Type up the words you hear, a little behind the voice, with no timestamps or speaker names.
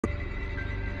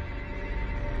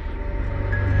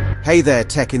Hey there,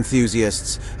 tech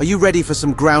enthusiasts. Are you ready for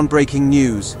some groundbreaking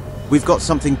news? We've got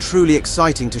something truly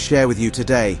exciting to share with you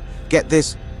today. Get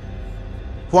this.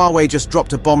 Huawei just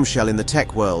dropped a bombshell in the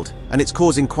tech world, and it's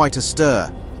causing quite a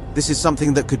stir. This is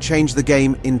something that could change the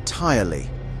game entirely.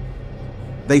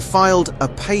 They filed a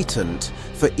patent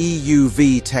for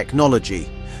EUV technology,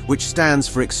 which stands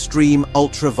for extreme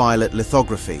ultraviolet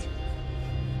lithography.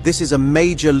 This is a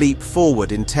major leap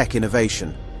forward in tech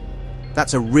innovation.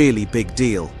 That's a really big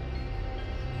deal.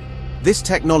 This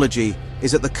technology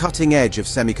is at the cutting edge of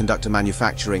semiconductor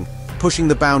manufacturing, pushing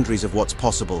the boundaries of what's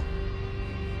possible.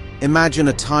 Imagine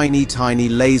a tiny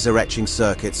laser etching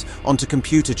circuits onto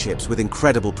computer chips with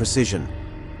incredible precision.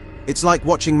 It's like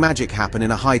watching magic happen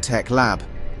in a high-tech lab.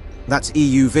 That's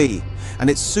EUV, and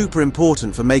it's super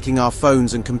important for making our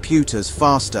phones and computers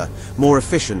faster, more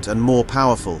efficient, and more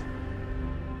powerful.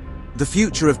 The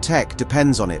future of tech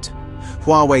depends on it.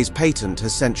 Huawei's patent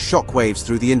has sent shockwaves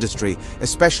through the industry,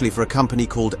 especially for a company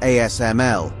called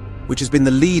ASML, which has been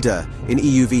the leader in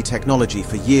EUV technology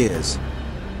for years.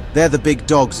 They're the big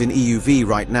dogs in EUV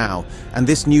right now, and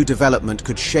this new development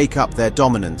could shake up their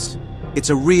dominance. It's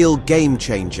a real game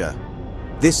changer.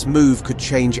 This move could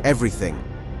change everything.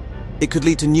 It could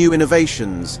lead to new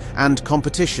innovations and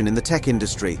competition in the tech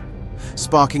industry,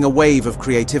 sparking a wave of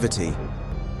creativity.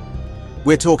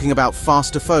 We're talking about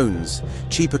faster phones,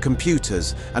 cheaper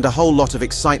computers, and a whole lot of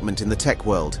excitement in the tech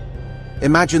world.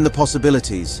 Imagine the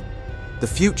possibilities. The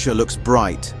future looks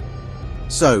bright.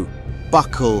 So,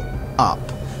 buckle up,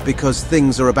 because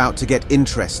things are about to get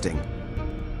interesting.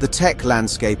 The tech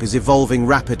landscape is evolving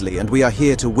rapidly, and we are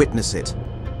here to witness it.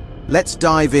 Let's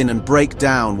dive in and break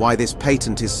down why this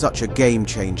patent is such a game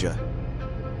changer.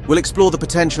 We'll explore the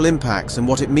potential impacts and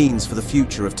what it means for the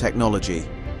future of technology.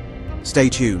 Stay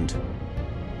tuned.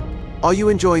 Are you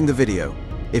enjoying the video?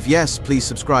 If yes, please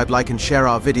subscribe, like, and share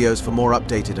our videos for more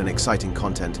updated and exciting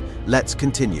content. Let's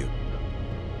continue.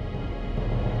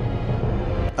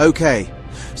 Okay,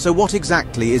 so what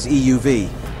exactly is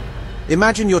EUV?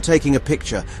 Imagine you're taking a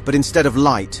picture, but instead of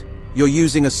light, you're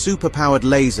using a super-powered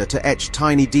laser to etch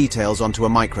tiny details onto a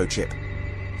microchip.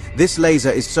 This laser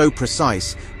is so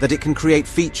precise that it can create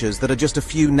features that are just a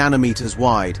few nanometers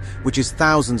wide, which is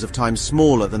thousands of times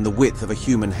smaller than the width of a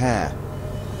human hair.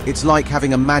 It's like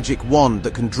having a magic wand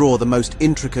that can draw the most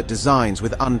intricate designs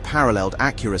with unparalleled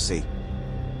accuracy.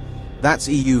 That's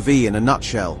EUV in a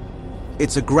nutshell.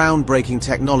 It's a groundbreaking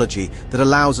technology that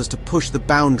allows us to push the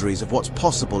boundaries of what's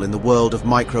possible in the world of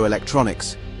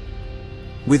microelectronics.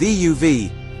 With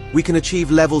EUV, we can achieve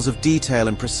levels of detail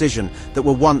and precision that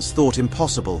were once thought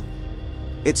impossible.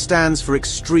 It stands for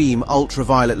extreme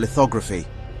ultraviolet lithography.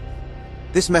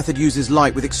 This method uses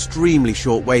light with extremely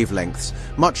short wavelengths,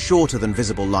 much shorter than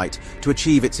visible light, to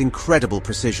achieve its incredible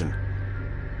precision.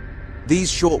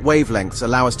 These short wavelengths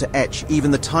allow us to etch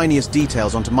even the tiniest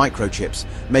details onto microchips,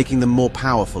 making them more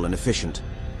powerful and efficient.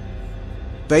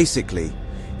 Basically,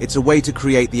 it's a way to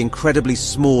create the incredibly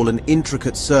small and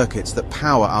intricate circuits that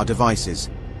power our devices.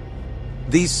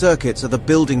 These circuits are the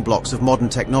building blocks of modern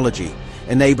technology,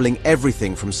 enabling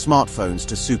everything from smartphones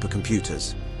to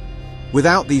supercomputers.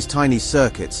 Without these tiny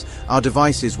circuits, our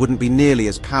devices wouldn't be nearly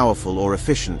as powerful or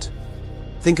efficient.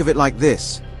 Think of it like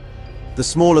this. The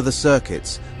smaller the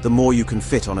circuits, the more you can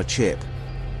fit on a chip.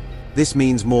 This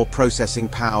means more processing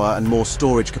power and more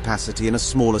storage capacity in a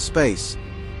smaller space.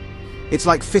 It's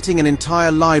like fitting an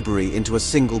entire library into a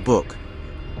single book.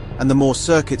 And the more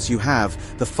circuits you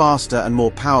have, the faster and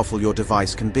more powerful your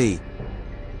device can be.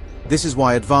 This is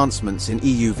why advancements in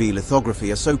EUV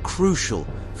lithography are so crucial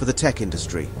for the tech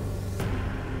industry.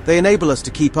 They enable us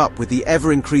to keep up with the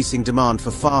ever-increasing demand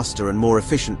for faster and more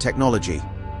efficient technology.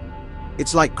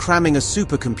 It's like cramming a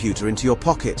supercomputer into your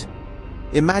pocket.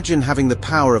 Imagine having the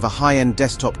power of a high-end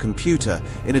desktop computer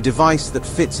in a device that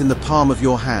fits in the palm of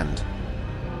your hand.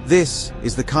 This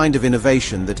is the kind of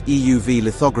innovation that EUV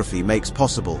lithography makes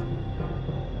possible.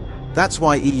 That's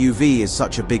why EUV is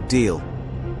such a big deal.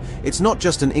 It's not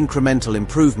just an incremental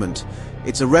improvement,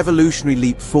 it's a revolutionary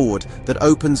leap forward that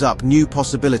opens up new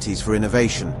possibilities for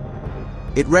innovation.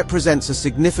 It represents a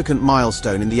significant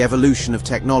milestone in the evolution of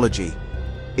technology.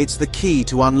 It's the key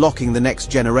to unlocking the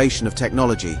next generation of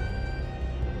technology.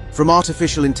 From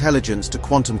artificial intelligence to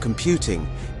quantum computing,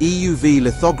 EUV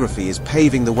lithography is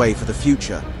paving the way for the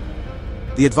future.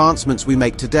 The advancements we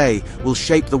make today will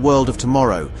shape the world of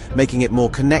tomorrow, making it more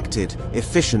connected,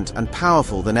 efficient, and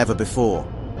powerful than ever before.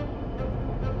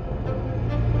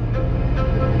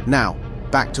 Now,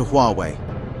 back to Huawei.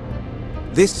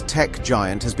 This tech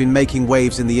giant has been making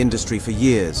waves in the industry for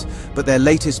years, but their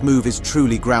latest move is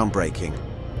truly groundbreaking.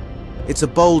 It's a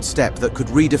bold step that could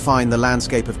redefine the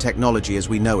landscape of technology as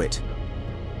we know it.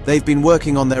 They've been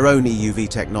working on their own EUV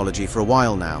technology for a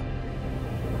while now.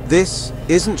 This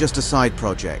isn't just a side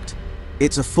project.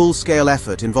 It's a full-scale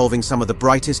effort involving some of the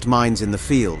brightest minds in the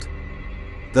field.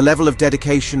 The level of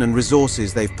dedication and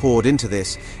resources they've poured into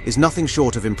this is nothing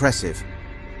short of impressive.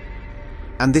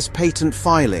 And this patent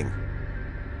filing,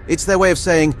 it's their way of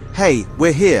saying, hey,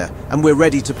 we're here and we're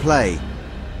ready to play.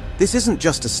 This isn't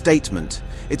just a statement,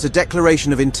 it's a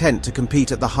declaration of intent to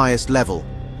compete at the highest level.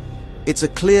 It's a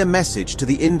clear message to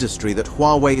the industry that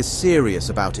Huawei is serious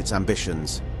about its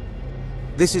ambitions.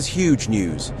 This is huge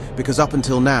news, because up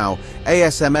until now,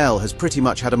 ASML has pretty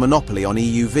much had a monopoly on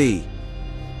EUV.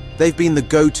 They've been the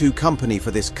go-to company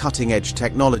for this cutting-edge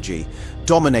technology,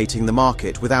 dominating the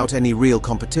market without any real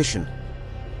competition.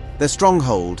 Their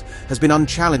stronghold has been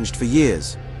unchallenged for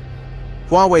years.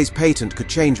 Huawei's patent could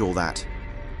change all that.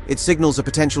 It signals a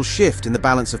potential shift in the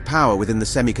balance of power within the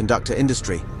semiconductor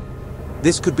industry.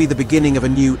 This could be the beginning of a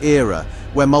new era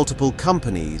where multiple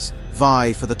companies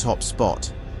vie for the top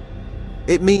spot.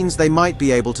 It means they might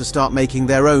be able to start making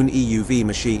their own EUV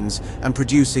machines and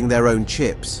producing their own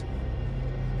chips.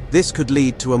 This could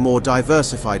lead to a more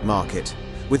diversified market,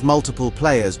 with multiple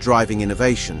players driving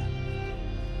innovation.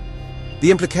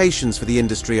 The implications for the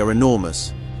industry are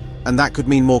enormous, and that could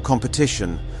mean more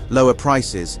competition, lower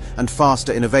prices, and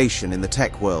faster innovation in the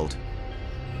tech world.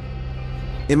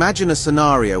 Imagine a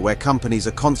scenario where companies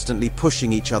are constantly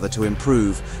pushing each other to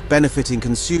improve, benefiting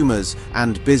consumers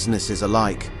and businesses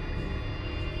alike.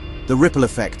 The ripple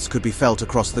effects could be felt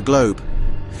across the globe.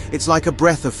 It's like a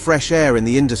breath of fresh air in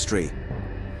the industry.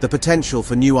 The potential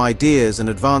for new ideas and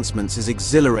advancements is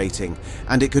exhilarating,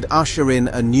 and it could usher in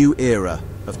a new era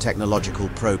of technological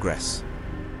progress.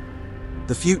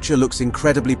 The future looks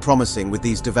incredibly promising with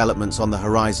these developments on the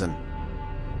horizon.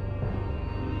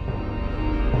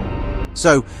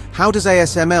 So, how does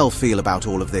ASML feel about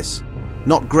all of this?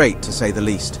 Not great, to say the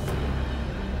least.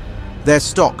 Their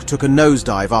stock took a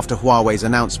nosedive after Huawei's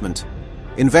announcement.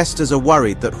 Investors are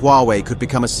worried that Huawei could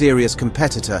become a serious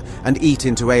competitor and eat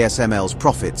into ASML's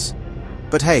profits.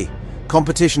 But hey,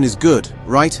 competition is good,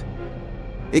 right?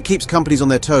 It keeps companies on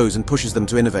their toes and pushes them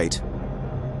to innovate.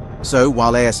 So,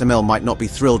 while ASML might not be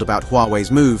thrilled about Huawei's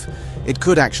move, it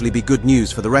could actually be good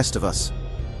news for the rest of us.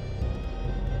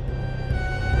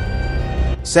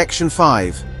 Section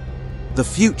 5. The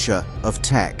future of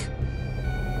tech.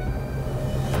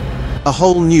 A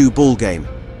whole new ballgame.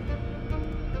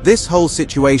 This whole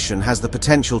situation has the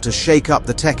potential to shake up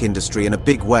the tech industry in a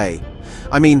big way.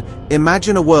 I mean,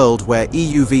 imagine a world where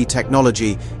EUV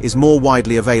technology is more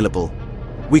widely available.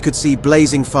 We could see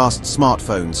blazing fast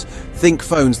smartphones, think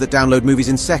phones that download movies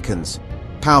in seconds,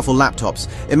 powerful laptops,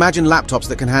 imagine laptops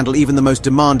that can handle even the most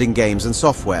demanding games and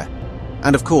software.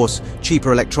 And of course,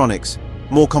 cheaper electronics.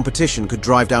 More competition could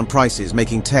drive down prices,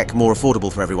 making tech more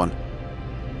affordable for everyone.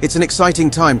 It's an exciting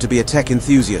time to be a tech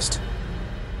enthusiast.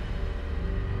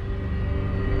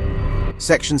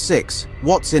 Section 6.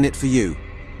 What's in it for you?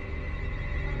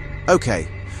 Okay,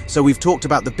 so we've talked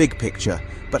about the big picture,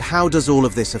 but how does all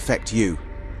of this affect you?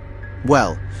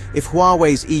 Well, if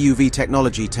Huawei's EUV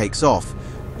technology takes off,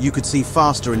 you could see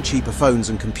faster and cheaper phones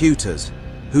and computers.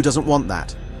 Who doesn't want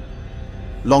that?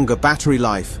 Longer battery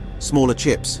life, smaller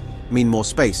chips, mean more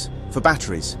space for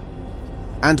batteries.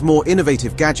 And more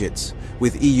innovative gadgets.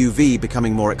 With EUV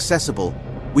becoming more accessible,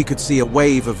 we could see a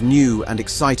wave of new and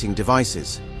exciting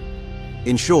devices.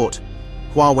 In short,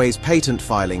 Huawei's patent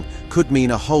filing could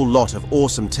mean a whole lot of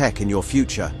awesome tech in your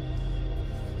future.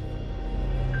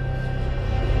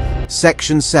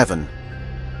 Section 7.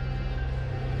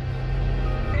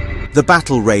 The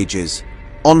battle rages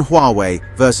on Huawei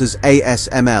versus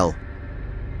ASML.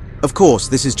 Of course,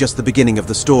 this is just the beginning of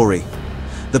the story.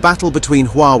 The battle between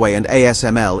Huawei and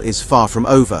ASML is far from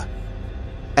over.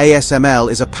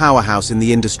 ASML is a powerhouse in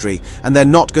the industry, and they're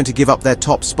not going to give up their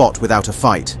top spot without a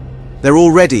fight. They're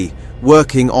already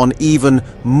working on even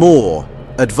more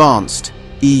advanced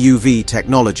EUV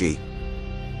technology.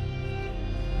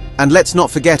 And let's not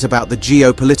forget about the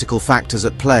geopolitical factors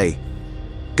at play.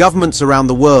 Governments around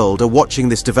the world are watching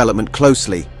this development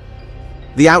closely.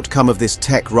 The outcome of this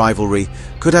tech rivalry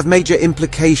could have major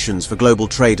implications for global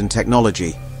trade and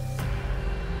technology.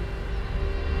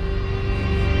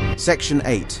 Section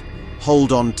 8.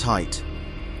 Hold on tight.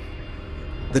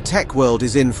 The tech world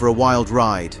is in for a wild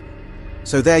ride.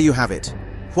 So there you have it.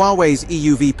 Huawei's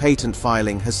EUV patent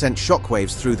filing has sent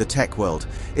shockwaves through the tech world.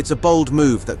 It's a bold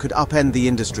move that could upend the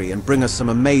industry and bring us some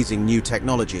amazing new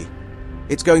technology.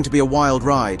 It's going to be a wild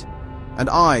ride, and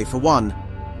I, for one,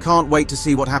 can't wait to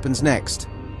see what happens next.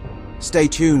 Stay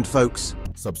tuned, folks.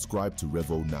 Subscribe to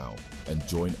Revo now and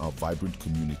join our vibrant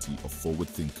community of forward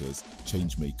thinkers,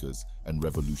 change makers, and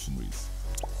revolutionaries.